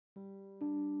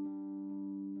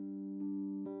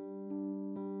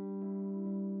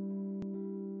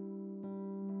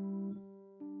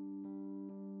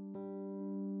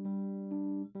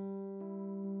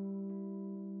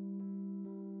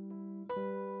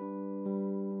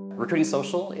Recruiting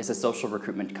Social is a social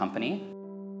recruitment company.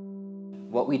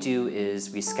 What we do is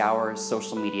we scour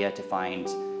social media to find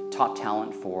top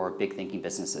talent for big thinking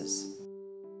businesses.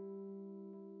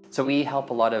 So we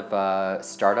help a lot of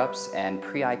startups and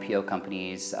pre-IPO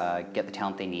companies get the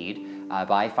talent they need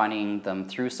by finding them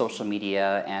through social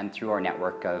media and through our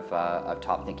network of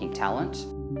top thinking talent.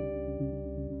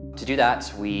 To do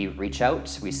that, we reach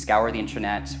out, we scour the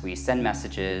internet, we send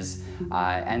messages,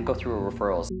 and go through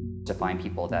referrals to find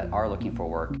people that are looking for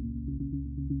work.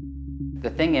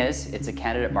 The thing is, it's a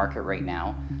candidate market right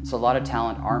now, so a lot of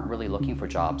talent aren't really looking for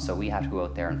jobs, so we have to go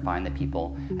out there and find the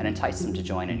people and entice them to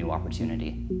join a new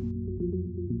opportunity.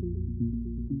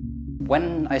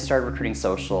 When I started Recruiting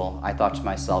Social, I thought to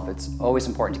myself, it's always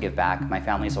important to give back. My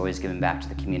family's always given back to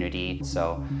the community,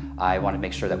 so I wanted to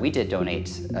make sure that we did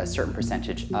donate a certain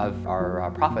percentage of our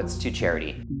profits to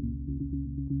charity.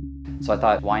 So I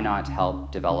thought, why not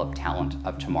help develop talent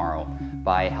of tomorrow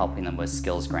by helping them with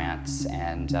skills grants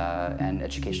and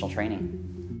educational training.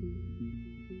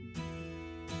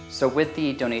 So with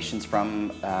the donations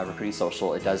from Recruiting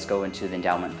Social, it does go into the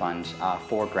endowment fund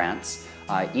for grants.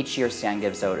 Each year, Stan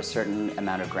gives out a certain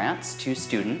amount of grants to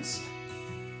students.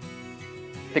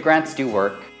 The grants do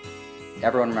work.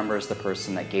 Everyone remembers the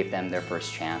person that gave them their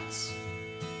first chance.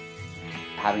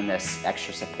 Having this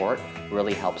extra support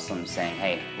really helps them saying,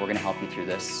 hey, we're going to help you through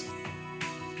this.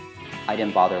 I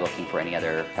didn't bother looking for any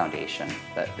other foundation,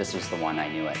 but this was the one I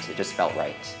knew it. It just felt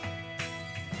right.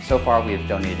 So far, we've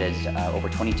donated over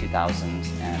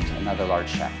 $22,000 and another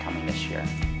large check coming this year.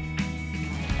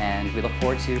 And we look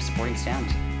forward to supporting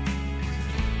Stand.